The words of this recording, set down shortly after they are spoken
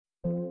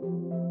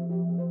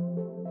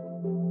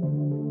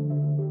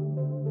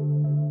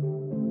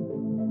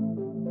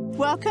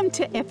Welcome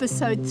to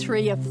episode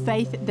 3 of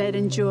Faith That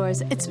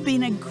Endures. It's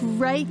been a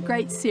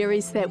great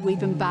series that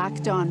we've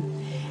embarked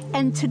on.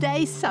 And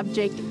today's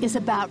subject is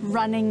about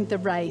running the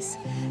race.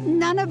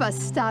 None of us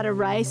start a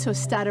race or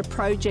start a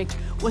project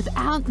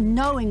without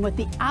knowing what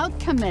the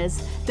outcome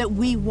is that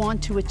we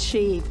want to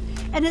achieve.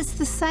 And it's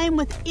the same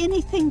with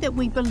anything that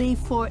we believe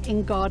for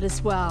in God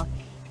as well.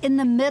 In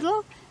the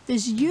middle,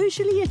 there's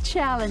usually a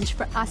challenge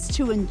for us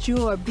to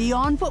endure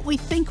beyond what we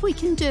think we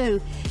can do,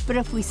 but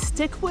if we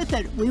stick with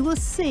it, we will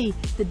see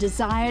the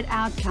desired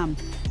outcome.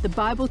 The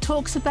Bible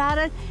talks about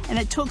it, and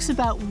it talks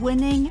about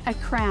winning a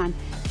crown.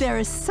 There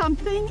is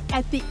something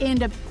at the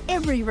end of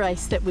every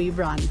race that we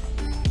run.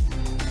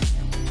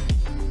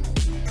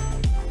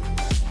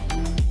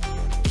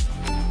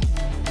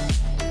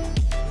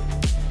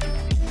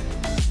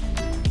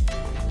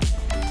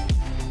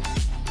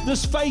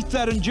 This faith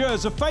that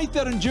endures, a faith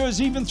that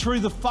endures even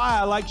through the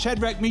fire, like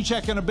Shadrach,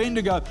 Meshach, and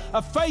Abednego,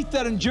 a faith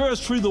that endures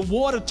through the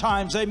water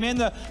times, amen,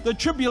 the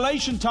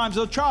tribulation times,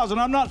 the trials. And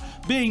I'm not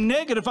being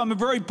negative, I'm a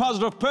very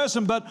positive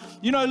person, but,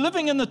 you know,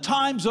 living in the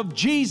times of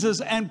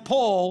Jesus and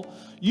Paul,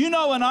 you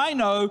know and I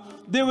know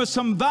there were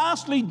some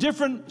vastly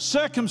different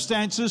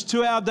circumstances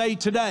to our day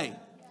today.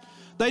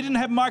 They didn't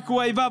have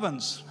microwave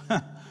ovens.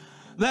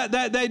 They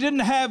didn't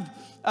have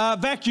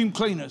vacuum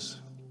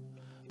cleaners.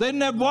 They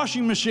didn't have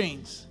washing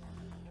machines.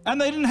 And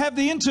they didn't have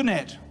the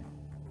internet.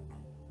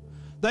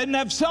 They didn't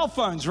have cell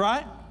phones,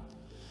 right?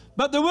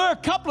 But there were a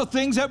couple of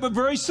things that were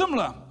very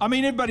similar. I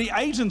mean, everybody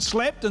ate and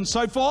slept and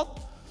so forth.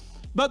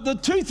 But the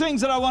two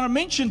things that I want to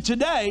mention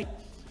today,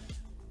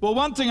 well,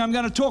 one thing I'm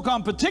going to talk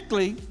on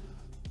particularly,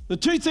 the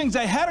two things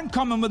they had in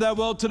common with our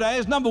world today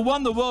is, number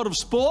one, the world of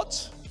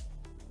sports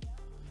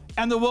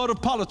and the world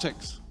of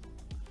politics.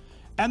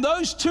 And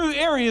those two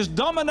areas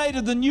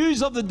dominated the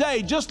news of the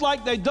day, just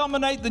like they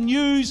dominate the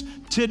news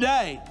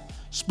today.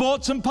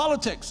 Sports and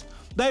politics.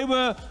 They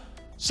were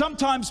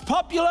sometimes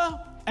popular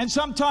and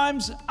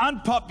sometimes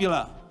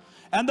unpopular.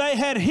 And they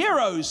had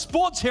heroes,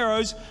 sports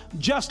heroes,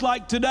 just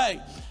like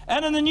today.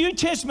 And in the New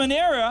Testament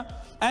era,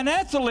 an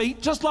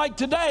athlete, just like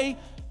today,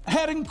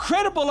 had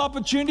incredible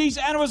opportunities,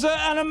 and it was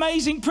an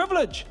amazing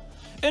privilege.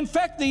 In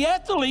fact, the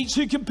athletes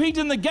who compete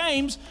in the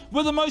games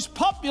were the most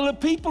popular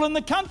people in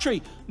the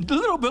country, a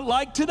little bit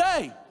like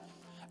today.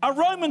 A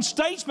Roman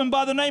statesman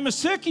by the name of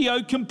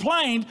Circio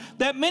complained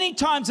that many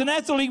times an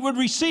athlete would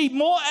receive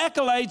more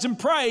accolades and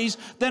praise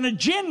than a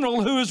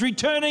general who is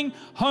returning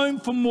home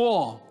from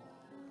war.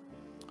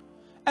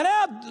 And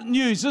our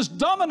news is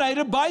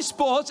dominated by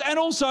sports and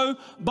also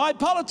by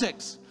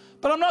politics.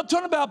 But I'm not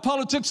talking about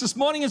politics this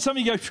morning, and some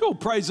of you go, sure,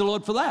 praise the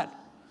Lord for that.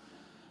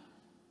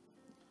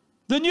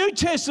 The New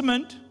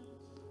Testament,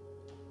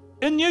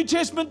 in New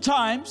Testament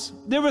times,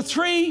 there were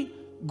three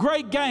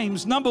great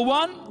games. Number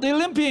one, the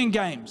Olympian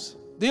Games.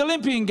 The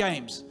Olympian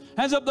Games.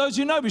 Hands up those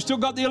who know. We've still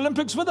got the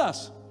Olympics with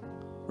us,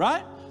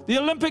 right? The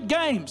Olympic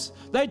Games.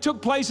 They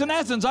took place in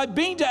Athens. I've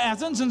been to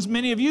Athens, and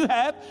many of you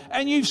have,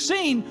 and you've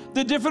seen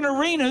the different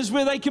arenas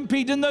where they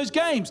compete in those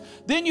games.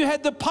 Then you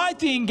had the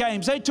Pythian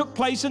Games. They took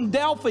place in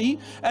Delphi.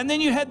 And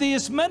then you had the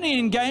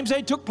Isthmian Games.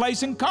 They took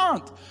place in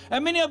Corinth.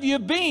 And many of you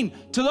have been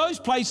to those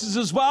places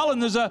as well.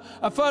 And there's a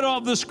photo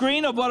of the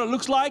screen of what it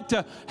looks like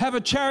to have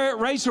a chariot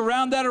race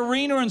around that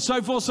arena and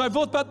so forth, so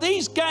forth. But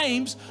these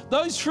games,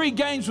 those three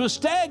games were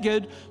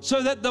staggered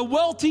so that the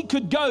wealthy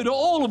could go to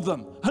all of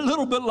them, a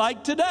little bit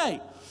like today.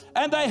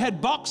 And they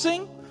had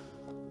boxing.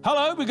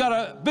 Hello, we got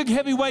a big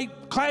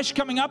heavyweight clash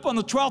coming up on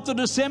the 12th of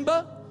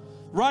December,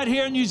 right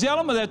here in New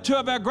Zealand with two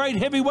of our great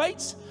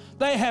heavyweights.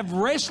 They have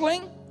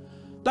wrestling.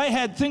 They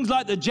had things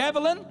like the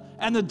javelin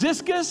and the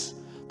discus.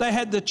 They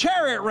had the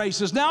chariot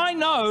races. Now, I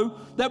know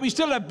that we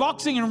still have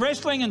boxing and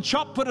wrestling and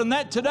shot put and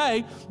that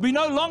today. We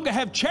no longer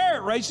have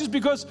chariot races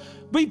because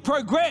we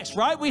progressed,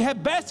 right? We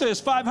have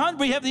Bathurst 500.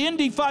 We have the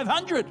Indy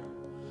 500.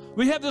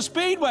 We have the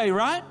Speedway,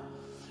 right?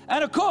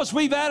 And of course,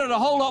 we've added a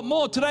whole lot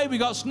more. Today we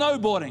got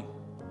snowboarding.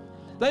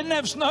 They didn't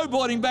have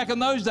snowboarding back in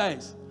those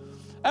days.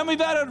 And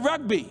we've added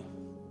rugby.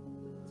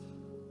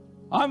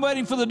 I'm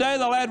waiting for the day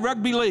they'll add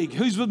rugby league.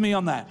 Who's with me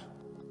on that?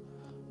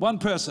 One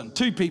person,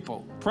 two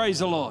people. Praise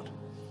the Lord.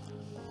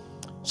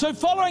 So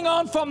following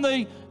on from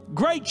the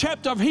great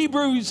chapter of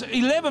Hebrews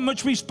 11,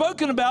 which we've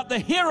spoken about, the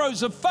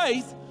heroes of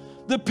faith,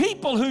 the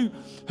people who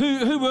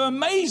were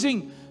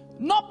amazing,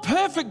 not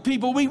perfect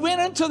people. We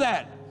went into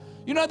that.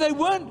 You know, they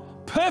weren't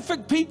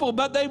perfect people,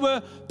 but they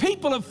were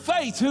people of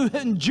faith who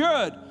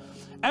endured.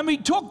 And we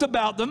talked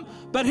about them,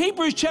 but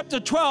Hebrews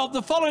chapter 12,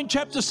 the following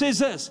chapter says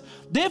this: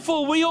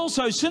 therefore we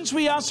also, since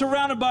we are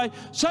surrounded by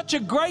such a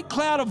great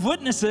cloud of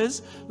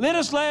witnesses, let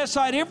us lay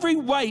aside every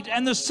weight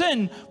and the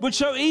sin which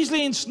so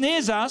easily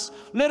ensnares us.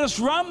 Let us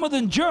run with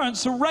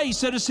endurance the race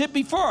that is set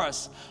before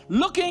us,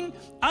 looking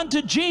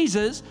unto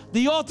Jesus,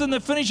 the author and the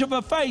finisher of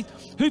our faith,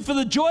 who for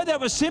the joy that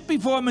was set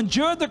before him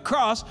endured the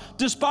cross,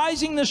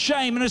 despising the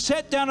shame, and is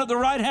sat down at the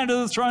right hand of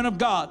the throne of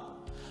God.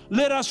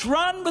 Let us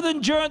run with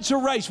endurance a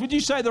race. Would you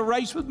say the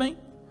race with me?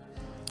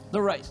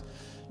 The race.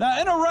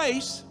 Now, in a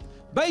race,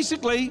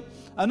 basically,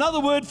 another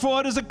word for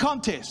it is a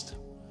contest.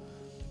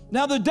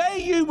 Now, the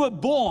day you were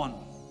born,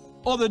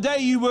 or the day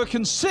you were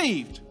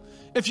conceived.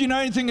 If you know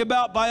anything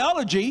about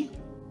biology,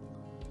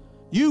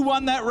 you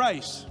won that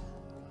race.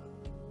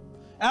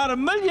 Out of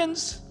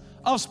millions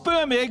of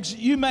sperm eggs,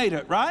 you made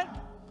it, right?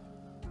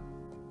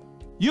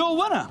 You're a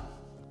winner.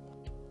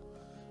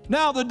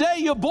 Now, the day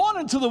you're born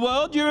into the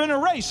world, you're in a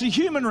race, a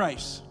human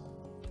race.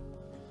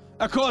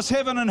 Of course,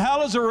 heaven and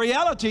hell is a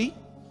reality.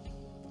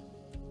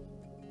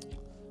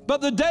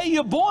 But the day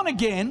you're born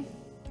again,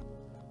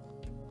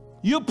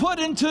 you're put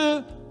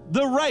into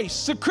the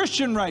race, the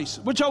Christian race,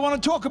 which I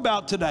want to talk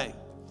about today.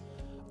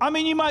 I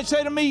mean, you might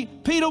say to me,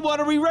 Peter, what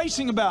are we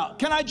racing about?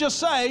 Can I just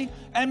say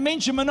and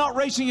mention we're not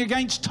racing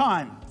against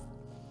time?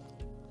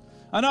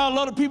 I know a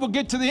lot of people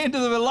get to the end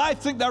of their life,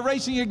 think they're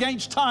racing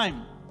against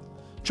time,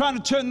 trying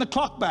to turn the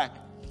clock back.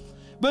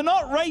 We're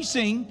not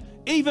racing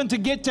even to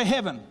get to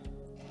heaven.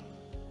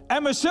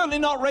 And we're certainly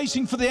not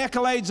racing for the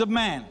accolades of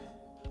man.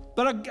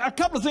 But a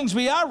couple of things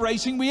we are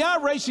racing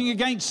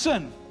against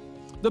sin.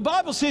 The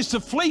Bible says to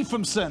flee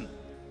from sin.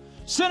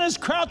 Sin is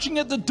crouching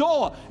at the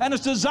door, and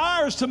its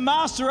desire is to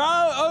master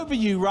over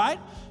you, right?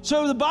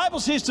 So the Bible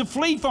says to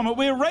flee from it.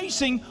 We're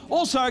racing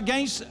also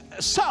against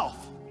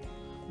self,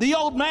 the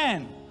old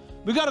man.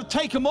 We've got to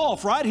take him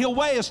off, right? He'll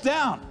weigh us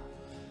down.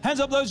 Hands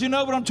up those who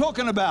know what I'm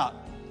talking about.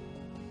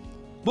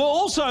 We're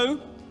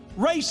also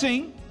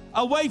racing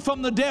away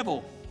from the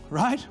devil,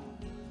 right?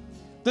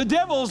 The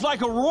devil is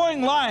like a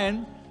roaring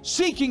lion,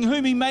 seeking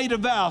whom he may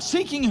devour,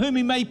 seeking whom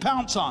he may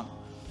pounce on.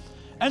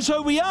 And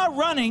so we are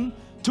running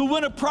to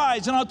win a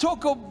prize. And I'll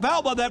talk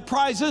about what that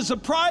prize is. The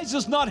prize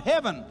is not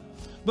heaven.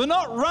 We're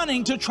not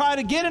running to try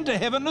to get into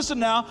heaven. Listen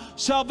now,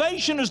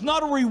 salvation is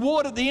not a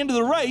reward at the end of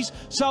the race.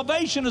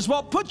 Salvation is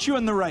what puts you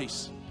in the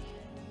race.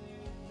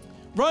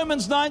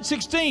 Romans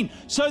 9:16,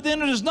 so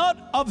then it is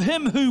not of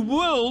him who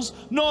wills,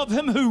 nor of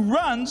him who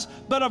runs,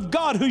 but of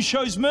God who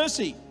shows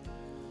mercy.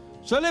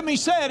 So let me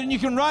say it, and you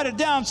can write it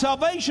down.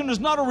 Salvation is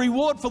not a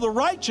reward for the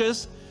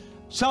righteous.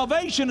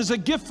 Salvation is a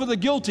gift for the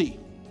guilty.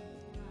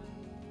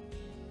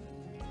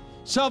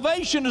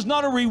 Salvation is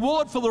not a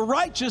reward for the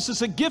righteous,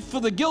 it's a gift for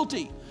the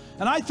guilty.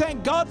 And I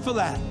thank God for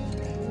that.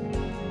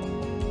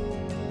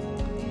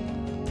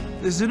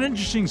 There's an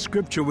interesting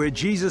scripture where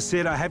Jesus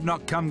said, I have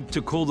not come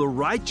to call the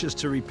righteous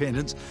to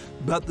repentance,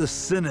 but the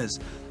sinners.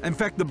 In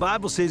fact, the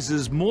Bible says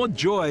there's more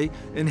joy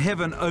in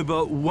heaven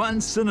over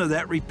one sinner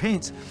that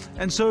repents.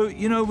 And so,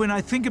 you know, when I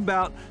think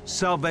about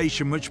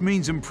salvation, which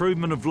means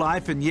improvement of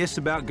life, and yes,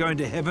 about going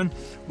to heaven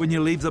when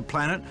you leave the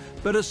planet,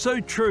 but it's so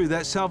true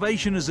that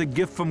salvation is a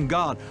gift from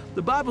God.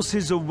 The Bible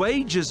says the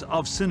wages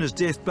of sin is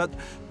death, but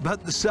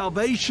the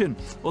salvation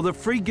or the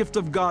free gift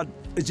of God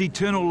is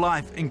eternal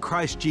life in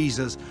Christ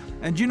Jesus.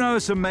 And you know,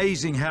 it's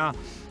amazing how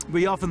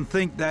we often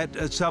think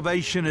that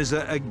salvation is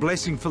a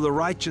blessing for the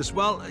righteous.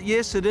 Well,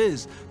 yes, it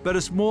is, but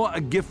it's more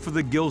a gift for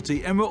the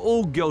guilty, and we're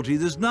all guilty.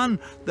 There's none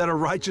that are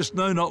righteous,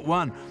 no, not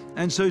one.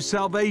 And so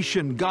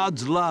salvation,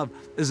 God's love,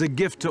 is a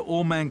gift to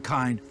all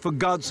mankind. For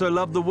God so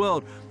loved the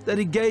world that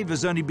he gave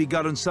his only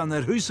begotten Son,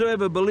 that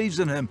whosoever believes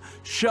in him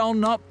shall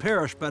not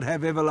perish but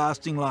have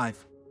everlasting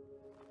life.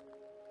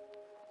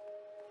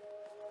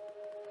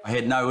 I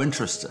had no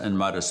interest in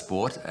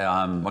motorsport.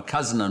 My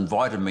cousin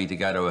invited me to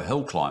go to a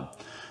hill climb,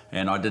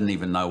 and I didn't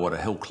even know what a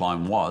hill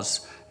climb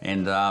was.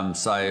 And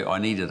so I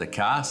needed a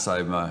car,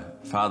 so my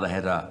father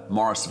had a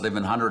Morris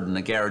 1100 in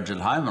the garage at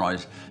home, and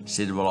I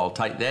said, well, I'll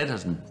take that.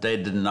 And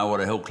Dad didn't know what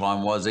a hill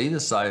climb was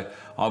either, so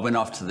I went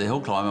off to the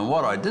hill climb. And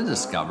what I did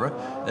discover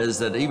is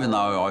that even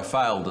though I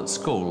failed at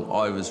school,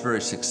 I was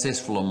very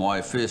successful in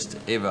my first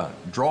ever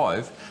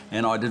drive,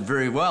 and I did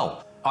very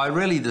well. I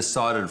really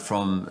decided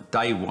from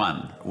day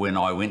one when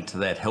I went to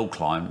that hill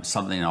climb,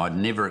 something I'd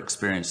never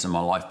experienced in my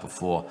life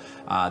before,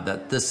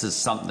 that this is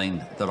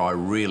something that I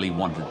really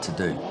wanted to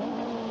do.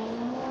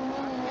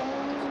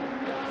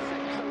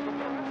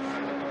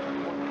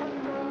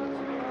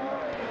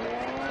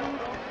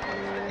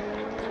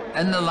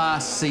 In the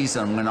last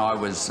season when I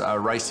was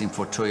racing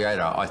for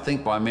Toyota, I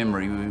think by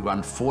memory we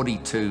won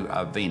 42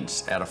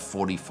 events out of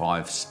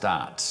 45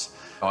 starts.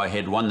 I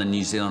had won the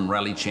New Zealand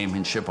Rally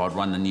Championship, I'd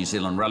won the New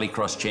Zealand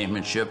Rallycross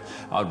Championship,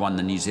 I'd won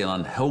the New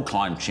Zealand Hill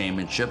Climb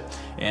Championship,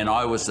 and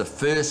I was the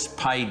first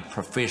paid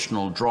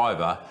professional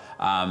driver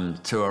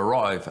to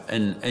arrive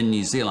in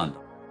New Zealand.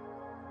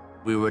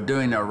 We were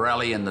doing a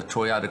rally in the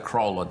Toyota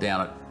Corolla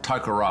down at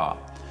Tokoroa,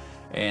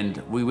 and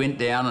we went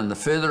down, and the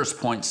furthest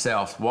point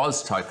south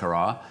was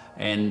Tokoroa,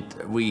 and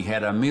we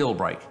had a meal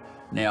break.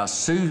 Now,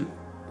 Sue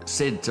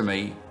said to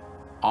me,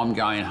 I'm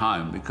going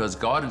home, because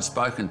God had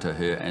spoken to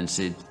her and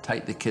said,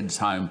 take the kids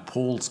home,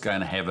 Paul's going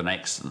to have an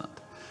accident.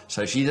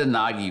 So she didn't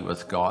argue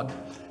with God,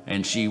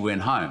 and she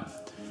went home.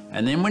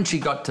 And then when she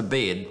got to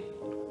bed,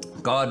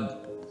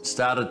 God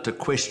started to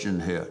question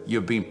her.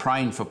 You've been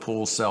praying for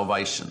Paul's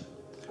salvation.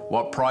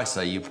 What price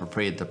are you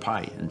prepared to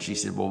pay? And she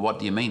said, well, what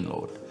do you mean,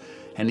 Lord?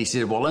 And he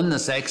said, well, in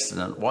this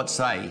accident, what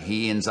say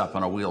he ends up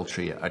in a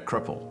wheelchair, a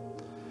cripple?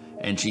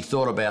 And she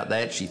thought about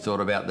that. She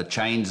thought about the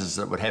changes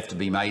that would have to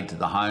be made to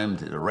the home,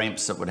 to the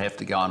ramps that would have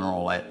to go on and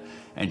all that.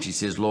 And she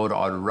says, Lord,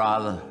 I'd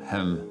rather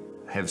him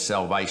have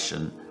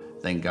salvation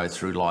than go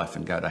through life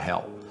and go to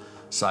hell.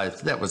 So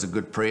that was a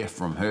good prayer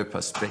from her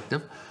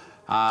perspective.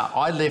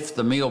 I left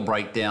the meal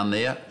break down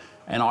there,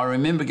 and I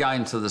remember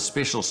going to the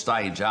special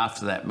stage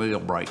after that meal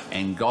break,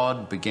 and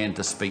God began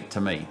to speak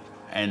to me.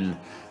 And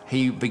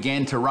he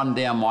began to run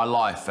down my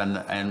life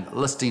and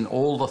listing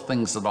all the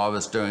things that I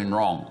was doing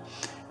wrong.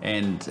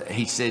 And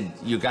he said,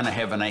 you're going to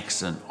have an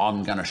accident.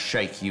 I'm going to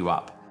shake you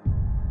up.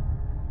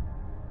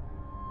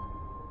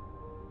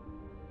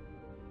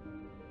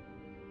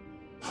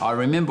 I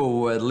remember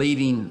we were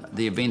leading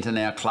the event in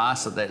our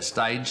class at that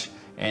stage,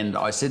 and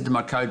I said to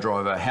my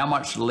co-driver, how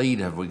much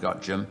lead have we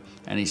got, Jim?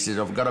 And he said,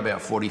 I've got about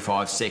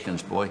 45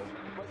 seconds, boy.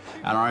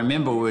 And I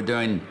remember we were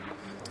doing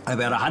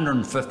about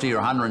 150 or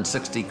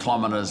 160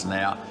 kilometres an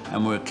hour,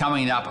 and we were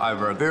coming up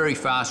over a very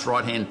fast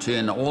right-hand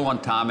turn, all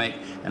on tarmac,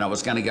 and I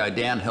was going to go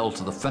downhill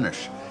to the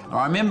finish. And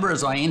I remember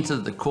as I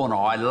entered the corner,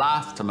 I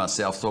laughed to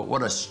myself, thought,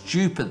 what a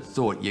stupid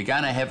thought, you're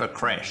going to have a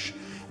crash.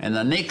 And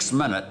the next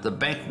minute, the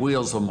back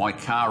wheels of my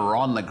car were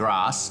on the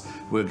grass.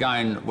 We're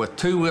going with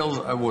two wheels,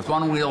 with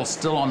one wheel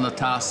still on the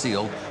tar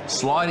seal,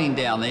 sliding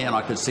down there, and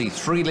I could see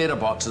 3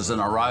 letterboxes in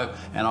a row,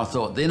 and I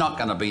thought they're not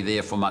going to be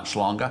there for much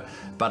longer.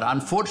 But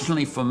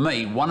unfortunately for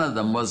me, one of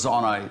them was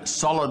on a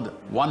solid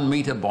 1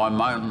 metre by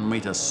 1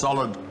 metre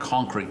solid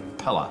concrete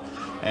pillar,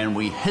 and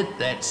we hit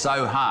that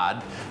so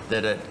hard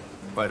that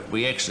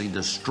we actually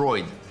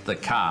destroyed the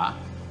car.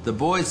 The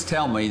boys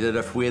tell me that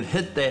if we had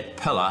hit that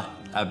pillar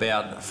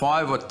about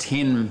 5 or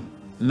 10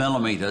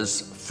 millimetres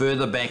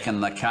further back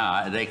in the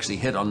car, it actually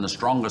hit on the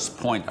strongest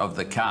point of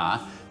the car.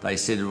 They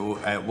said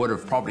it would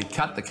have probably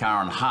cut the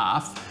car in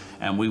half,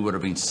 and we would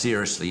have been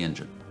seriously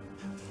injured.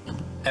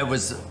 It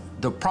was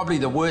probably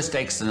the worst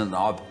accident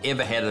I've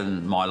ever had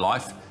in my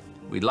life.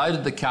 We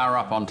loaded the car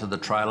up onto the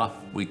trailer,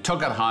 we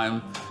took it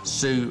home.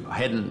 Sue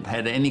hadn't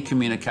had any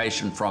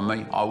communication from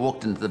me. I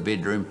walked into the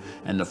bedroom,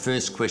 and the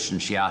first question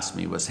she asked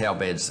me was, how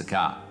bad's the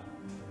car?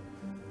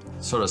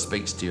 Sort of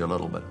speaks to you a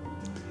little bit.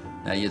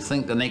 Now you'd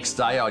think the next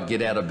day I'd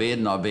get out of bed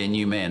and I'd be a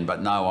new man,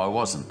 but no, I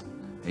wasn't.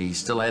 He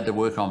still had to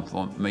work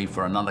on me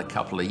for another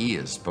couple of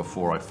years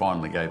before I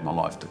finally gave my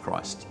life to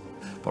Christ.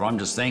 But I'm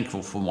just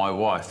thankful for my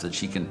wife that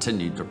she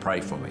continued to pray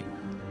for me.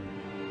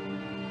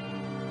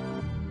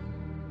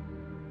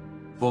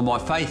 Well, my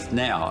faith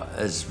now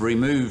is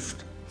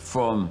removed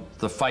from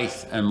the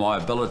faith in my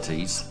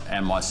abilities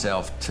and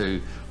myself to,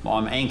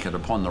 I'm anchored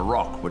upon the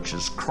rock, which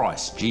is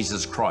Christ,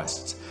 Jesus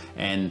Christ.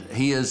 And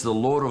he is the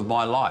Lord of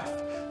my life.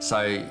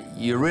 So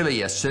you're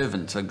really a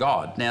servant to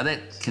God. Now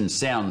that can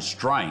sound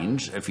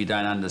strange if you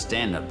don't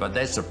understand it, but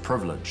that's a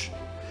privilege.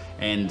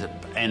 And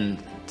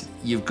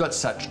you've got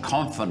such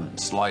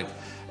confidence. Like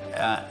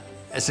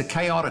it's a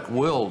chaotic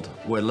world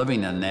we're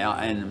living in now,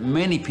 and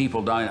many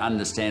people don't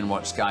understand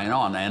what's going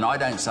on. And I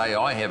don't say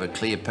I have a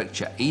clear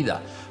picture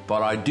either,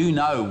 but I do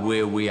know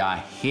where we are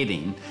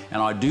heading,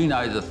 and I do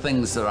know the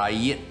things that are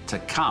yet to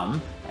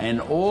come. And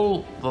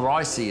all that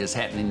I see is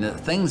happening, the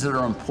things that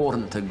are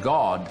important to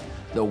God,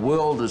 the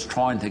world is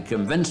trying to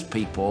convince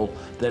people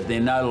that they're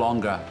no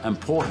longer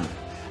important.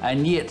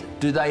 And yet,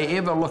 do they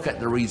ever look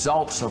at the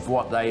results of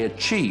what they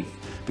achieve?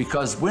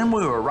 Because when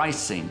we were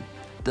racing,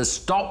 the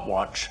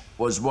stopwatch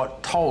was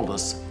what told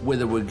us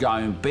whether we're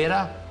going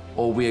better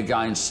or we're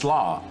going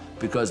slower.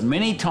 Because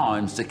many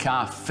times the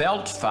car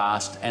felt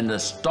fast and the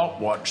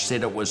stopwatch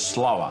said it was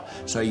slower.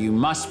 So you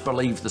must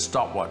believe the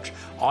stopwatch.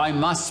 I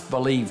must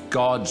believe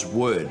God's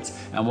words.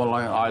 And when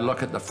I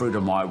look at the fruit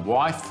of my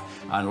wife,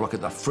 I look at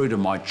the fruit of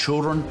my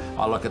children,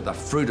 I look at the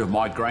fruit of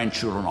my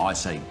grandchildren, I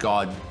say,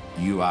 God,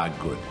 you are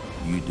good.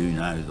 You do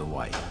know the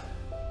way.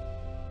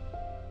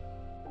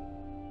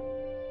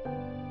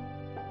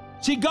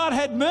 See, God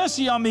had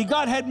mercy on me.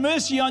 God had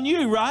mercy on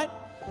you, right?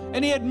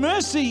 And he had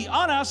mercy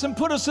on us and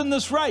put us in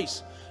this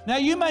race. Now,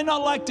 you may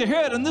not like to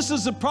hear it, and this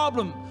is the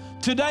problem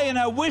today in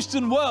our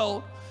Western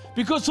world,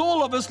 because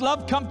all of us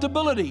love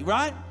comfortability,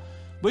 right?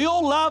 We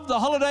all love the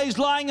holidays,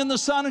 lying in the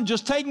sun and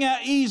just taking our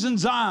ease in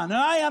Zion, and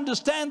I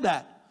understand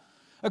that.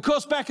 Of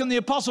course, back in the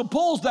Apostle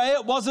Paul's day,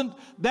 it wasn't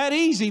that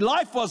easy.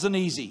 Life wasn't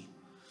easy.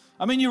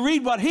 I mean, you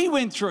read what he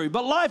went through,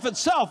 but life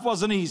itself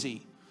wasn't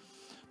easy.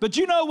 But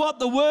you know what?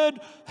 The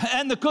Word,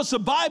 and of course the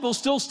Bible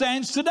still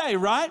stands today,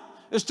 right?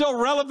 It's still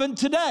relevant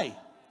today,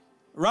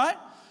 right?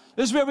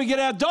 This is where we get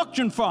our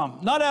doctrine from,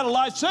 not out of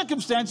life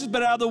circumstances,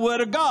 but out of the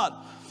Word of God.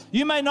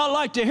 You may not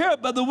like to hear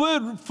it, but the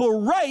word for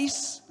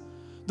race,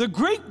 the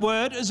Greek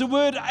word is the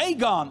word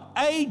agon,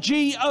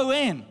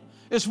 A-G-O-N.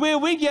 It's where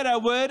we get our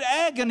word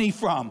agony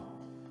from.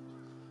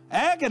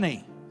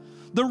 Agony.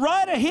 The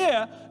writer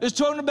here is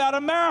talking about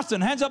a marathon.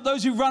 Hands up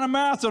those who run a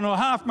marathon or a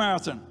half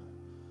marathon.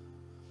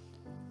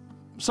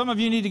 Some of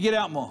you need to get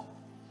out more.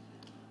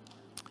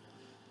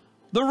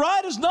 The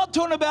writer's not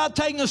talking about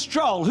taking a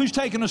stroll. Who's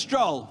taking a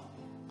stroll?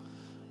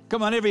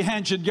 Come on, every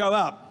hand should go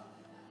up.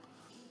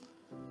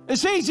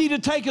 It's easy to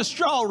take a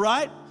stroll,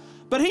 right?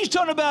 But he's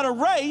talking about a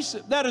race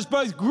that is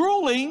both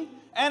grueling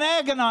and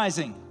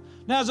agonizing.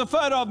 Now, there's a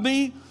photo of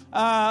me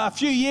a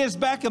few years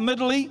back in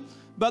Italy,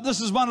 but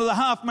this is one of the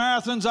half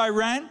marathons I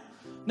ran.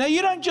 Now,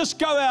 you don't just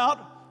go out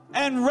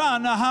and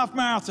run a half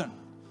marathon.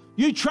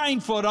 You train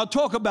for it. I'll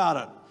talk about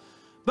it.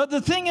 But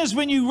the thing is,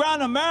 when you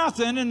run a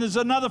marathon, and there's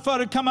another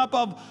photo come up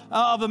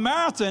of a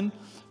marathon,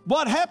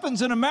 what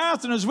happens in a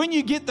marathon is when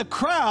you get the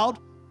crowd,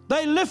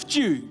 they lift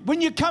you.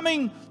 When you're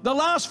coming the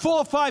last 4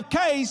 or 5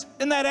 Ks,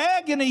 in that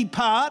agony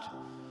part,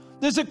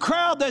 there's a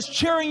crowd that's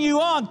cheering you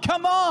on.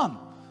 Come on.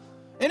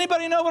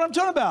 Anybody know what I'm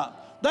talking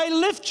about? They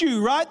lift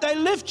you, right? They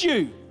lift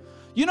you.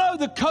 You know,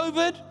 the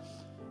COVID,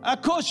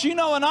 of course, you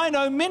know and I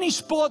know many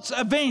sports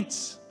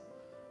events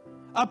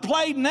are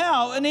played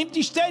now in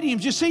empty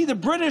stadiums. You see the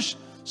British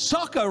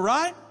soccer,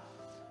 right?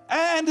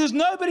 And there's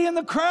nobody in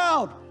the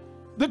crowd.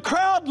 The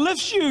crowd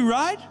lifts you,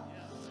 right?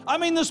 I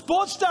mean, the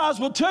sports stars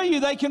will tell you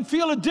they can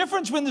feel a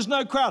difference when there's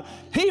no crowd.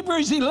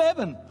 Hebrews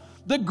 11,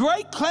 the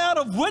great cloud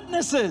of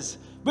witnesses.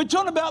 We're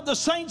talking about the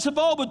saints of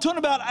old. We're talking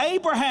about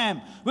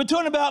Abraham. We're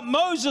talking about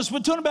Moses. We're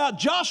talking about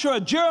Joshua,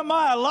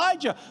 Jeremiah,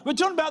 Elijah. We're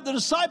talking about the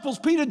disciples,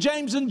 Peter,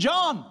 James, and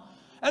John.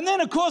 And then,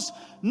 of course,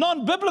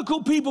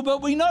 non-biblical people,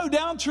 but we know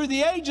down through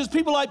the ages,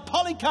 people like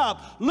Polycarp,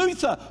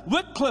 Luther,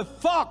 Wycliffe,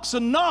 Fox,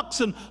 and Knox,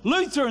 and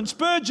Luther, and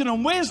Spurgeon,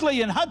 and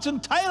Wesley, and Hudson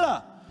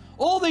Taylor.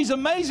 All these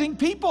amazing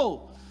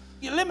people.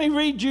 Let me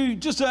read you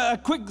just a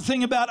quick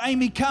thing about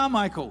Amy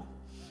Carmichael.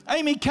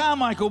 Amy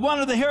Carmichael, one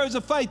of the heroes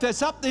of faith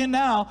that's up there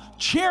now,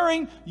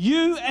 cheering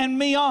you and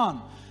me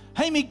on.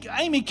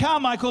 Amy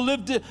Carmichael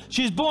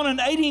she was born in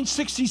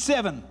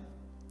 1867.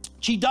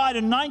 She died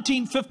in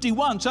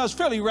 1951, so it's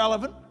fairly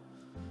relevant.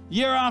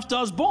 Year after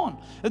I was born.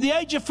 At the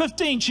age of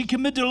 15, she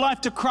committed her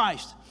life to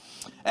Christ.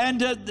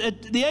 And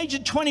at the age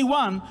of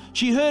 21,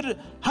 she heard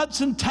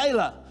Hudson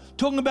Taylor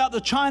talking about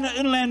the China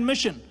Inland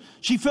Mission.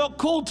 She felt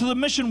called to the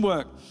mission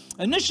work.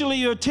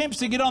 Initially, her attempts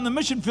to get on the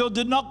mission field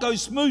did not go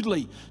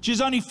smoothly.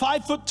 She's only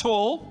 5 foot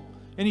tall.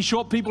 Any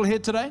short people here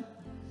today?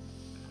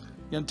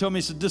 You going to tell me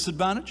it's a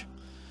disadvantage?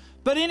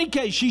 But in any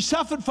case, she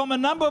suffered from a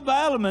number of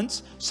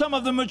ailments, some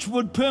of them which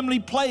would permanently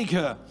plague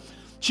her.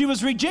 She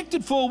was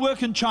rejected for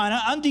work in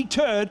China.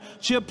 Undeterred,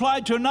 she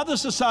applied to another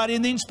society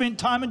and then spent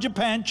time in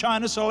Japan,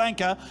 China, Sri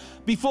Lanka.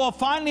 Before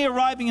finally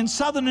arriving in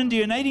southern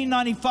India in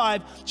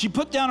 1895, she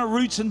put down her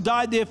roots and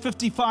died there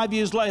 55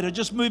 years later.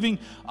 Just moving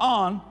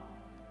on.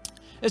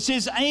 It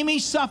says, Amy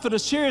suffered a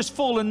serious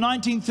fall in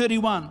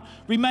 1931,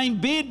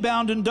 remained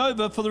beard-bound in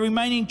Dover for the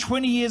remaining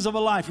 20 years of her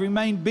life,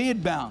 remained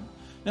beard-bound.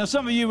 Now,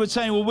 some of you would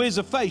say, well, where's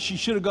her face? She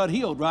should have got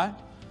healed, right?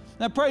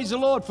 Now, praise the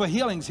Lord for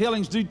healings.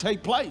 Healings do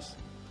take place.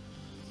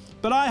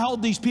 But I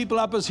hold these people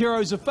up as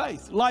heroes of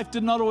faith. Life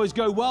did not always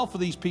go well for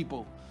these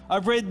people.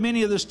 I've read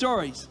many of the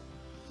stories.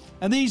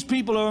 And these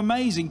people are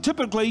amazing.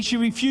 Typically, she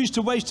refused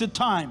to waste her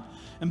time,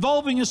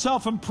 involving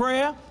herself in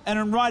prayer and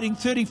in writing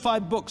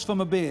 35 books from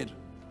her bed.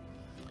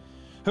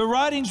 Her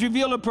writings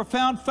reveal a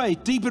profound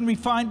faith, deep and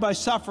refined by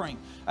suffering.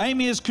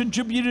 Amy has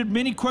contributed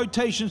many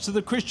quotations to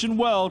the Christian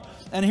world,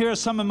 and here are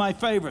some of my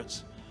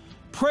favorites.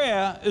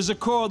 Prayer is the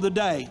core of the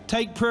day.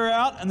 Take prayer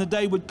out and the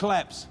day would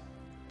collapse.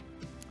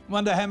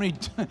 Wonder how many,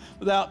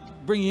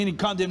 without bringing any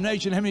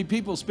condemnation, how many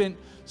people spent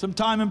some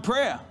time in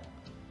prayer.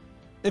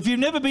 If you've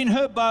never been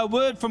hurt by a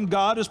word from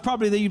God, it's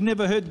probably that you've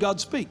never heard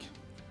God speak.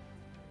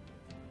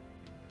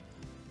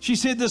 She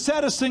said, the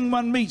saddest thing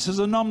one meets is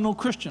a nominal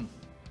Christian.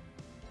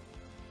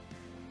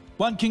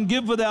 One can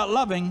give without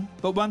loving,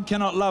 but one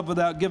cannot love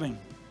without giving.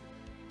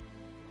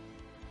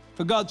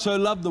 For God so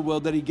loved the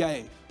world that he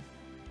gave.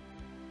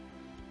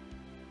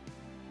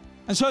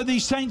 And so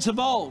these saints of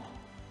old,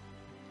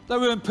 they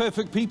weren't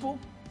perfect people,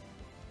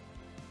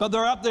 but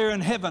they're up there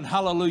in heaven,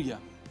 hallelujah.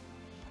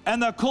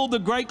 And they're called the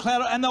great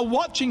cloud, and they're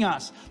watching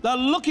us. They're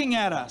looking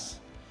at us,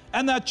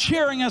 and they're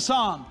cheering us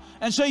on.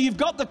 And so you've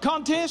got the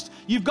contest,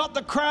 you've got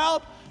the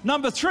crowd.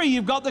 Number 3,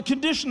 you've got the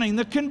conditioning,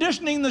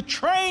 the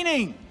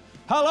training.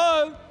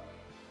 Hello?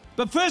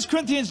 But 1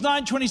 Corinthians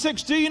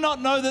 9:26, do you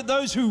not know that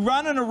those who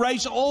run in a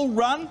race all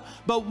run,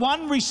 but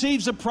one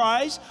receives a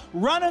prize?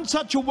 Run in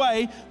such a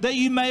way that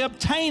you may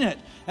obtain it.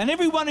 And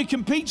everyone who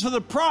competes for the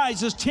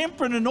prize is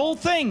temperate in all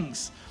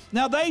things.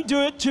 Now they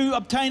do it to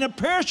obtain a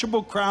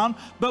perishable crown,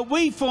 but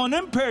we for an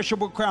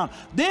imperishable crown.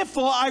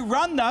 Therefore I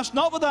run thus,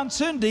 not with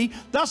uncertainty,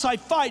 thus I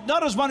fight,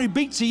 not as one who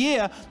beats the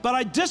air, but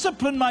I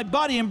discipline my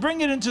body and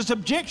bring it into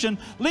subjection,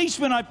 lest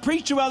when I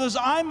preach to others,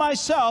 I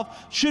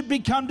myself should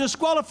become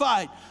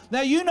disqualified.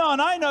 Now you know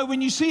and I know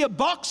when you see a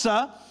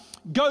boxer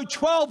go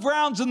 12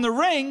 rounds in the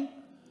ring,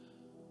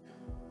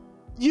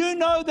 you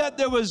know that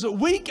there was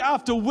week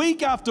after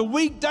week after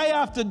week, day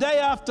after day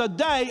after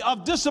day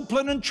of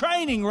discipline and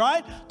training,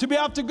 right? To be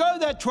able to go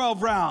that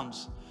 12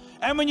 rounds.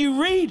 And when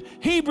you read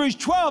Hebrews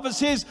 12, it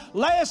says,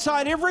 lay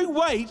aside every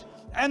weight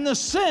and the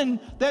sin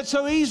that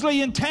so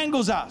easily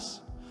entangles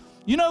us.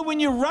 You know, when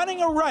you're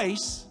running a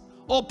race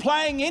or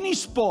playing any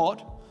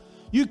sport,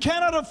 you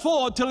cannot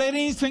afford to let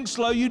anything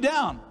slow you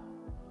down.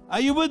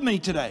 Are you with me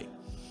today?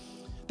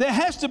 There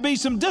has to be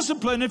some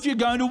discipline if you're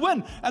going to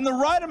win. And the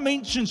writer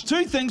mentions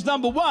 2 things.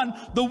 Number 1,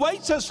 the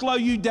weights that slow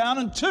you down.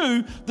 And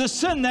 2, the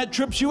sin that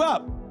trips you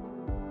up.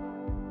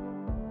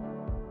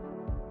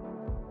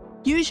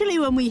 You Usually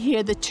when we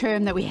hear the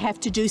term that we have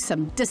to do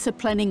some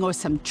disciplining or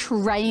some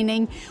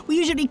training, we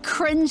usually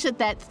cringe at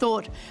that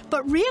thought.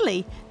 But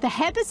really, the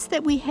habits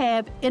that we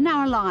have in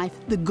our life,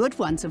 the good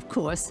ones of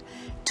course,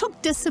 took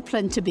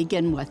discipline to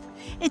begin with.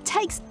 It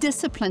takes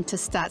discipline to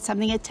start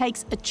something. It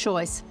takes a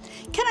choice.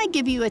 Can I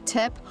give you a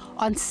tip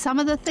on some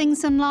of the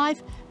things in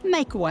life?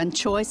 Make one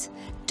choice.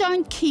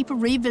 Don't keep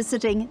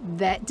revisiting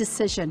that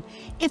decision.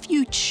 If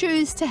you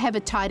choose to have a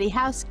tidy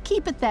house,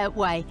 keep it that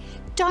way.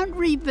 Don't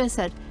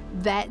revisit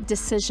that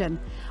decision.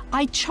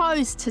 I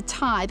chose to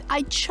tithe.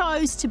 I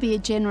chose to be a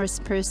generous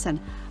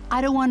person.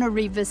 I don't want to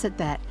revisit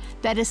that.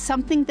 That is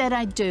something that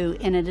I do,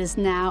 and it is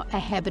now a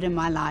habit in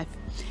my life.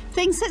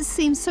 Things that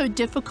seem so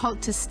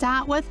difficult to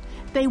start with,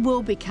 they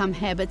will become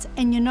habits.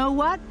 And you know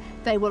what?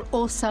 They will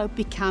also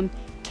become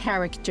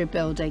character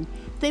building.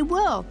 They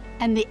will.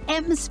 And the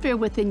atmosphere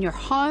within your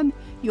home,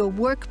 your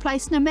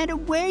workplace, no matter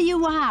where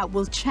you are,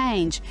 will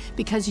change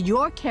because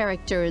your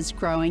character is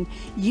growing.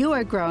 You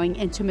are growing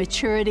into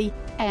maturity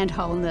and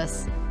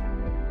wholeness.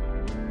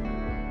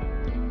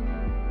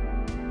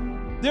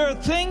 There are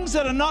things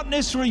that are not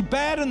necessarily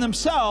bad in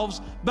themselves,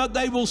 but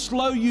they will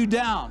slow you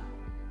down.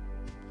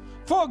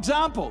 For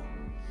example,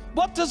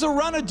 what does a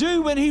runner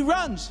do when he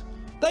runs?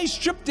 They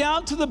strip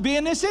down to the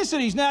bare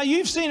necessities. Now,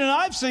 you've seen and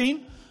I've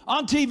seen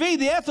on TV,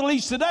 the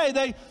athletes today,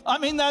 they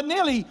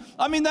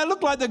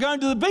look like they're going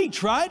to the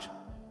beach, right?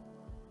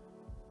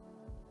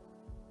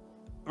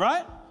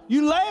 Right?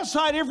 You lay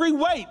aside every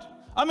weight.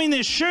 I mean,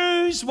 their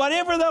shoes,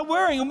 whatever they're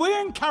wearing, and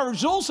we're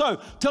encouraged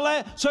also to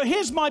lay. So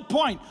here's my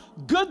point.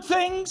 Good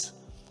things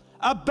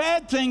are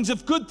bad things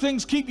if good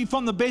things keep you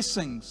from the best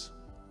things.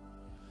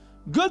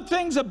 Good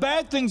things are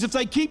bad things if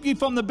they keep you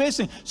from the best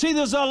thing. See,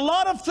 there's a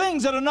lot of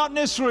things that are not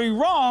necessarily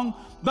wrong,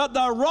 but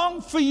they're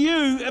wrong for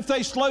you if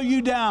they slow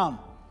you down.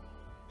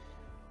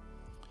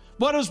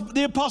 What does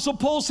the Apostle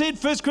Paul said,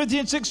 1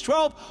 Corinthians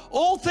 6:12,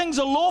 all things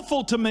are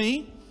lawful to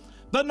me,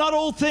 but not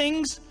all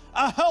things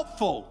are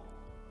helpful.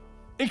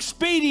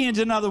 Expedient,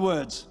 in other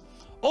words.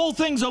 All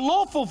things are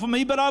lawful for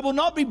me, but I will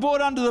not be brought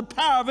under the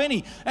power of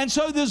any. And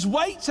so there's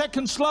weights that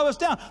can slow us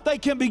down. They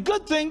can be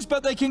good things,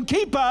 but they can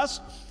keep us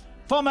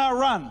from our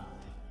run.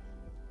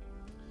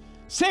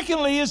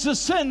 Secondly is the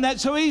sin that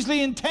so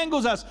easily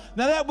entangles us.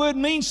 Now that word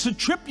means to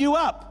trip you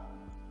up.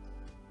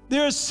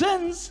 There are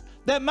sins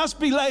that must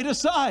be laid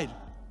aside.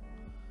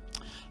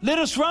 Let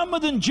us run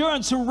with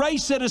endurance a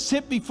race that is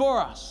set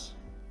before us.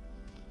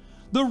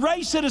 The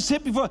race that is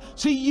set before us.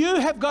 See, you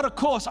have got a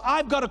course.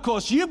 I've got a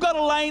course. You've got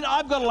a lane.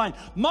 I've got a lane.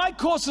 My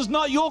course is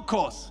not your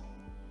course.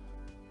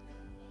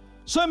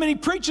 So many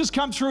preachers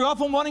come through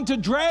often wanting to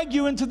drag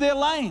you into their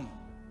lane.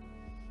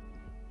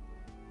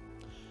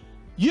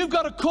 You've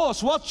got a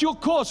course. What's your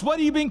course? What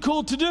have you been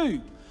called to do?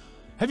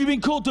 Have you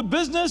been called to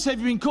business? Have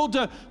you been called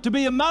to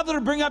be a mother,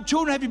 to bring up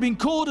children? Have you been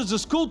called as a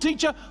school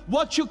teacher?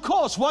 What's your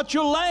course? What's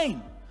your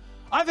lane?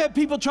 I've had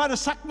people try to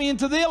suck me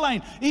into their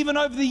lane. Even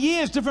over the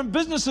years, different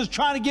businesses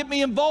trying to get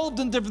me involved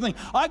in different things.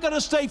 I've got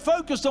to stay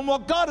focused on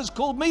what God has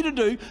called me to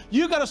do.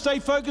 You've got to stay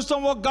focused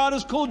on what God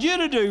has called you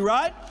to do,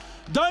 right?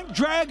 Don't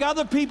drag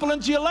other people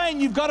into your lane.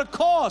 You've got a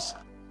course.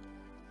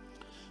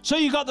 So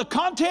you got the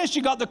contest,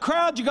 you got the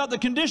crowd, you got the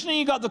conditioning,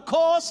 you got the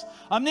course.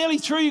 I'm nearly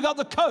through, you got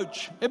the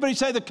coach. Everybody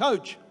say the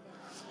coach.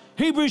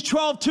 Hebrews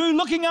 12:2,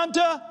 looking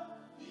unto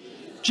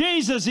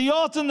Jesus, the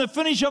author and the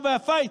finisher of our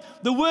faith.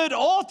 The word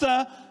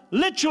author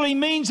literally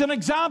means an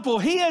example.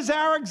 He is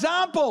our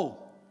example.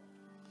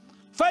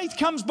 Faith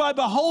comes by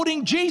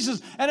beholding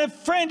Jesus. And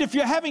if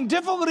you're having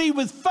difficulty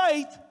with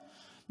faith,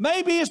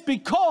 maybe it's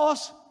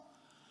because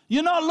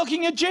you're not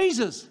looking at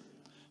Jesus.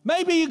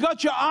 Maybe you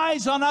got your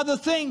eyes on other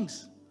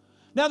things.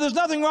 Now, there's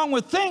nothing wrong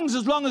with things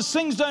as long as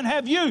things don't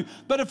have you.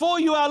 But if all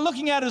you are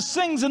looking at is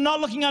things and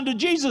not looking unto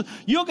Jesus,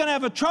 you're going to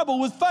have a trouble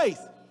with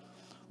faith.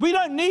 We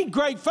don't need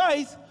great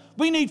faith.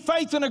 We need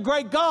faith in a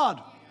great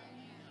God.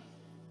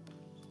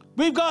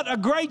 We've got a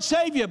great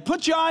Savior.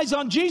 Put your eyes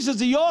on Jesus,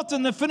 the author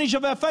and the finisher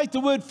of our faith. The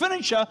word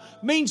finisher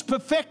means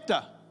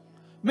perfecter.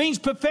 Means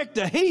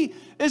perfecter. He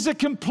is a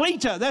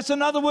completer. That's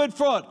another word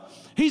for it.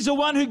 He's the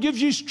one who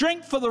gives you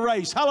strength for the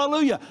race.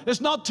 Hallelujah.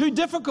 It's not too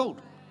difficult.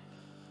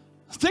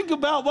 Think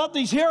about what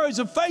these heroes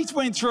of faith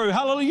went through.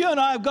 Hallelujah. You and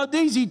I have got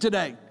easy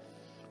today.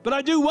 But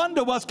I do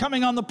wonder what's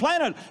coming on the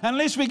planet.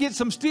 Unless we get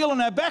some steel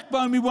in our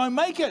backbone, we won't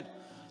make it.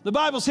 The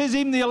Bible says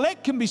even the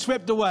elect can be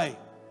swept away.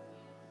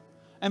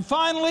 And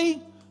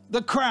finally,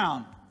 the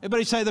crown.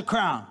 Everybody say the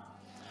crown.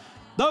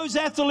 Those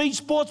athletes,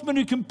 sportsmen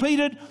who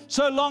competed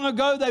so long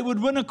ago, they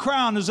would win a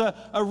crown. There's a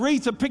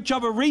wreath, a picture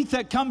of a wreath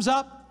that comes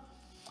up.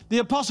 The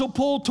Apostle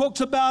Paul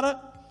talks about it.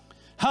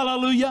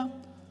 Hallelujah.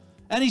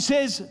 And he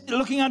says,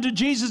 looking unto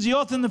Jesus, the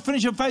author and the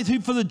finisher of faith, who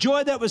for the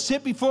joy that was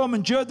set before him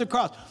endured the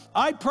cross.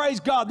 I praise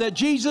God that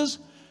Jesus,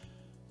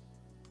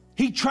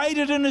 he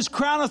traded in his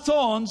crown of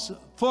thorns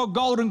for a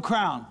golden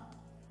crown.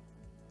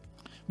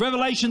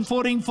 Revelation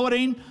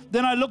 14:14,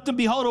 then I looked and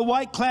behold a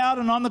white cloud,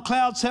 and on the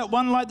cloud sat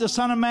one like the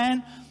Son of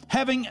Man,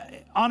 having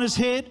on his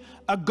head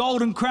a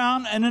golden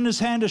crown, and in his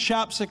hand a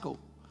sharp sickle.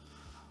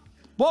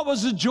 What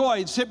was the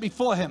joy set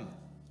before him?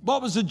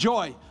 What was the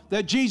joy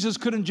that Jesus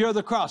could endure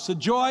the cross? The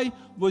joy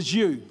was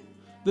you.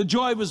 The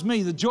joy was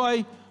me. The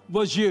joy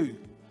was you.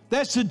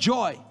 That's the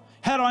joy.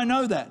 How do I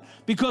know that?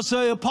 Because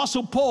the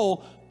Apostle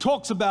Paul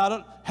talks about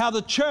it, how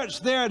the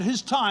church there at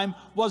his time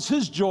was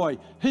his joy,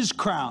 his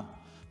crown.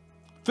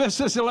 1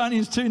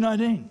 Thessalonians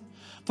 2:19.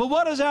 For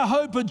what is our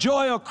hope or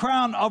joy or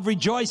crown of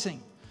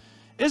rejoicing?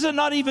 Is it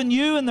not even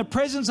you in the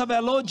presence of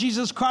our Lord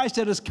Jesus Christ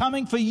that is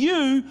coming? For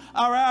you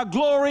are our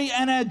glory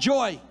and our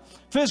joy.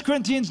 1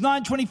 Corinthians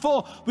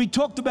 9:24, we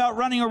talked about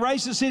running a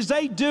race. It says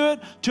they do it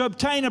to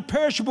obtain a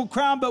perishable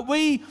crown, but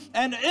we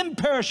an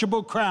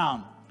imperishable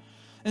crown.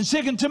 In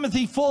 2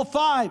 Timothy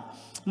 4:5,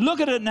 look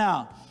at it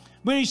now.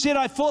 When he said,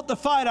 I fought the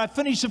fight, I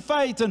finished the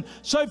faith, and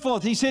so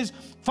forth. He says,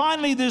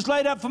 finally, there's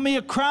laid up for me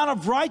a crown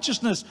of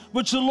righteousness,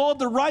 which the Lord,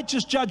 the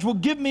righteous judge, will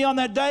give me on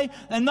that day,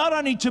 and not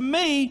only to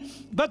me,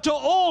 but to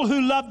all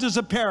who loved his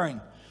appearing.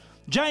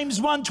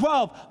 James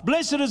 1:12,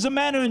 blessed is the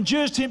man who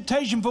endures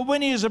temptation, for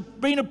when he has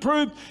been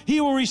approved,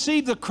 he will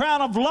receive the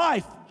crown of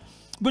life,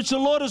 which the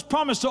Lord has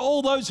promised to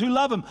all those who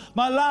love him.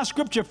 My last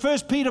scripture,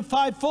 1 Peter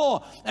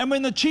 5:4, and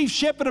when the chief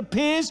shepherd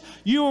appears,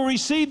 you will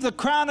receive the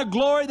crown of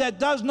glory that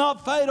does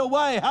not fade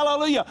away.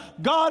 Hallelujah.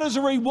 God is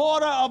a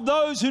rewarder of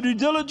those who do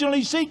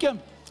diligently seek him.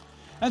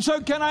 And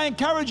so can I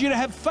encourage you to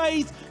have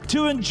faith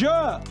to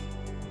endure?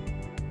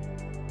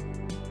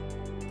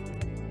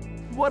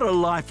 What a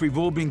life we've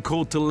all been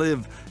called to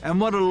live,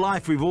 and what a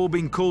life we've all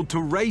been called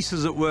to race,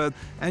 as it were.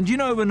 And you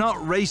know, we're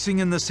not racing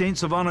in the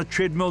sense of on a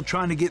treadmill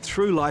trying to get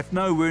through life.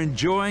 No, we're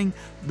enjoying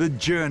the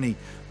journey.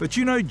 But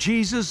you know,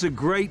 Jesus, the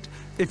great,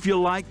 if you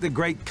like, the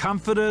great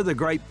comforter, the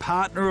great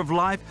partner of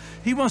life,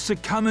 he wants to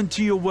come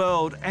into your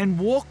world and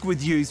walk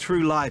with you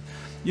through life.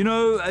 You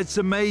know, it's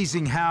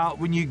amazing how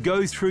when you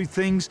go through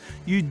things,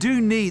 you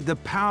do need the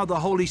power of the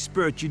Holy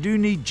Spirit. You do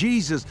need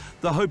Jesus,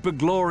 the hope of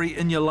glory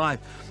in your life.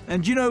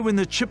 And you know, when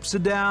the chips are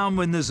down,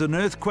 when there's an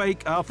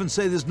earthquake, I often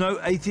say there's no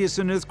atheist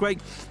in an earthquake.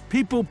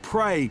 People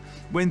pray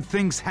when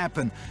things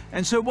happen.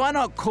 And so why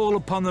not call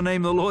upon the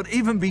name of the Lord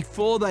even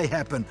before they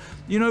happen?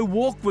 You know,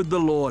 walk with the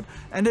Lord.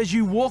 And as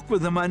you walk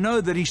with him, I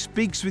know that he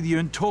speaks with you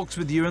and talks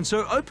with you. And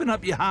so open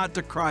up your heart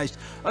to Christ.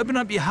 Open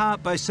up your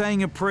heart by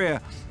saying a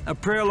prayer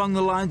along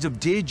the lines of,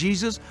 Dear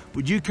Jesus,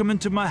 would you come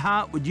into my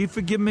heart? Would you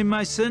forgive me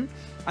my sin?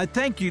 I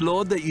thank you,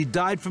 Lord, that you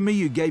died for me,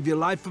 you gave your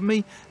life for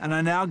me, and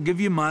I now give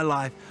you my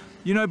life.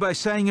 You know, by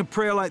saying a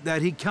prayer like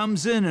that, he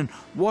comes in and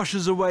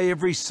washes away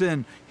every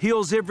sin,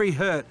 heals every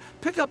hurt.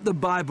 Pick up the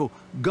Bible,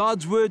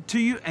 God's word to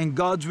you and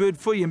God's word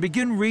for you, and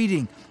begin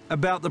reading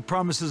about the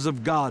promises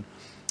of God.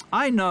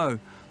 I know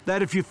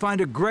that if you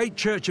find a great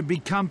church and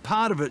become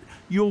part of it,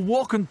 you'll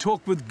walk and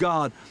talk with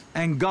God,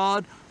 and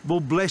God will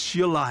bless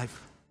your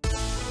life.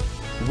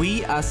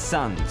 We are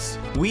sons,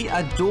 we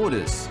are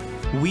daughters,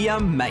 we are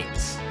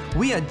mates,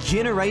 we are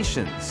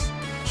generations.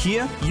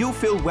 Here, you'll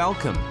feel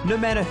welcome no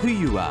matter who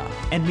you are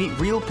and meet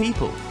real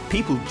people,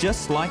 people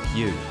just like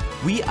you.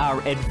 We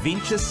are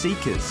adventure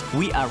seekers,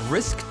 we are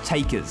risk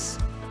takers.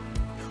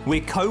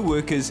 We're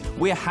co-workers,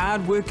 we're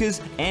hard workers,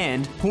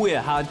 and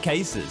we're hard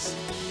cases.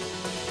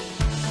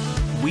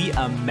 We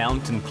are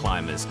mountain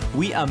climbers,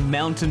 we are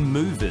mountain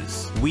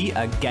movers, we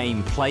are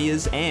game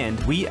players, and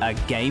we are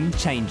game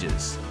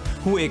changers.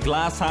 We're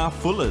glass half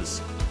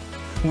fullers,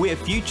 we're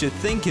future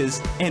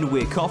thinkers, and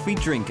we're coffee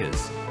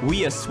drinkers.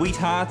 We are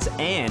sweethearts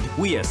and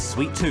we are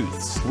sweet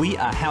tooths. We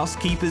are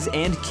housekeepers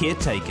and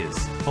caretakers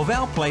of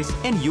our place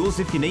and yours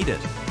if you need it.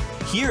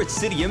 Here at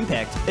City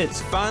Impact,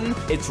 it's fun,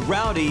 it's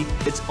rowdy,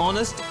 it's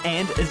honest,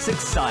 and it's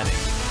exciting.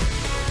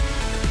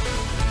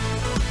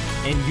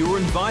 And you're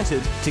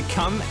invited to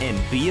come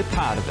and be a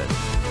part of it.